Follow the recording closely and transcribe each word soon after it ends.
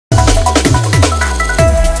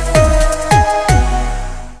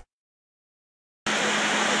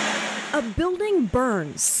building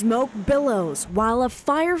burns, smoke billows, while a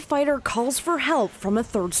firefighter calls for help from a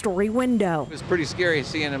third-story window. It was pretty scary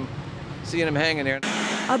seeing him hanging there.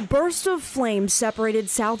 A burst of flames separated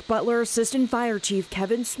South Butler Assistant Fire Chief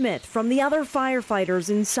Kevin Smith from the other firefighters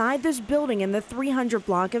inside this building in the 300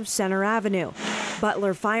 block of Center Avenue.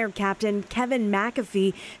 Butler Fire Captain Kevin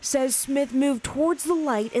McAfee says Smith moved towards the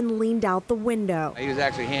light and leaned out the window. He was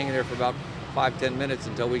actually hanging there for about 5-10 minutes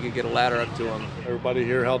until we could get a ladder up to him. Everybody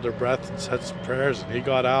here held their breath and said some prayers, and he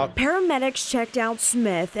got out. Paramedics checked out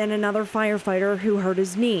Smith and another firefighter who hurt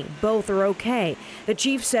his knee. Both are okay. The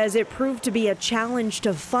chief says it proved to be a challenge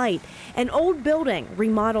to fight. An old building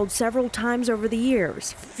remodeled several times over the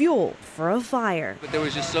years. Fuel for a fire. But there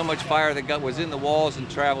was just so much fire that was in the walls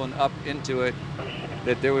and traveling up into it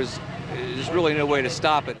that there's really no way to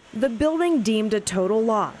stop it. The building deemed a total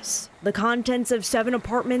loss. The contents of 7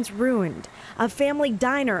 apartments ruined. A family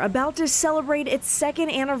diner about to celebrate its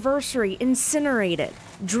 2nd anniversary incinerated.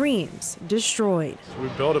 Dreams destroyed. We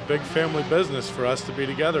built a big family business for us to be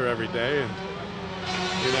together every day, and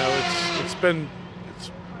you know it's been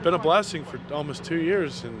a blessing for almost 2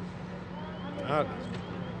 years, and I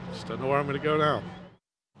just don't know where I'm going to go now.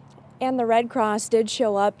 And the Red Cross did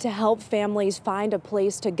show up to help families find a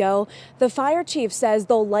place to go. The fire chief says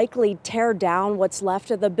they'll likely tear down what's left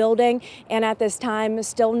of the building, and at this time,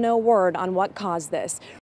 still no word on what caused this.